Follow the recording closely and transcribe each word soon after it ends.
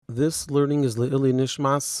This learning is Le'ili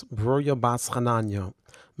Nishmas Broya Bas Chananya,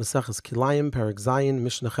 Meseches Kilayim Perek Zayin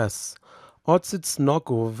Mishnah Ches. Otzitz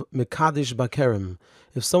Nokov Mekadesh Bakerem.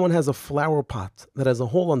 If someone has a flower pot that has a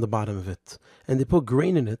hole on the bottom of it, and they put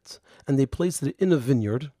grain in it, and they place it in a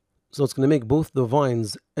vineyard, so it's going to make both the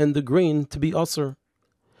vines and the grain to be usher.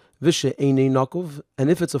 Vishe Einei Nokov,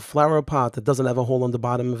 and if it's a flower pot that doesn't have a hole on the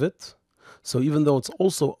bottom of it, so even though it's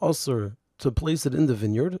also usher to place it in the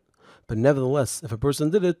vineyard, but nevertheless, if a person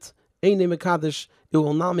did it, Einei Mekadesh, it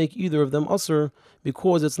will not make either of them usher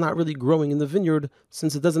because it's not really growing in the vineyard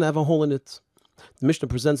since it doesn't have a hole in it. The Mishnah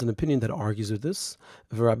presents an opinion that argues with this.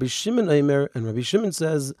 Rabbi Shimon Eimer, and Rabbi Shimon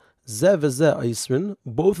says, Zeh v'zeh Eisrin,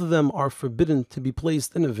 both of them are forbidden to be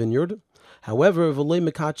placed in a vineyard. However, V'lei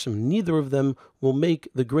Mekachim, neither of them will make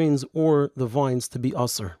the grains or the vines to be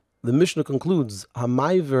usher. The Mishnah concludes,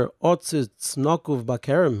 Hamayver otzitz nokov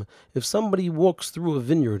bakerem, if somebody walks through a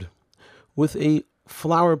vineyard with a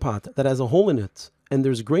flower pot that has a hole in it and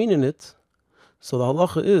there's grain in it, so the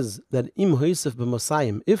halacha is that im haisef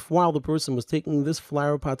b'masayim, if while the person was taking this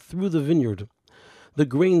flower pot through the vineyard, the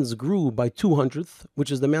grains grew by 200th, which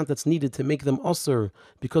is the amount that's needed to make them usher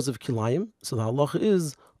because of kilayim, so the halacha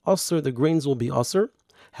is usher, the grains will be usher.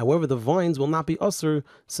 However, the vines will not be usher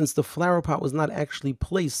since the flower pot was not actually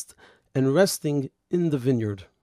placed and resting in the vineyard.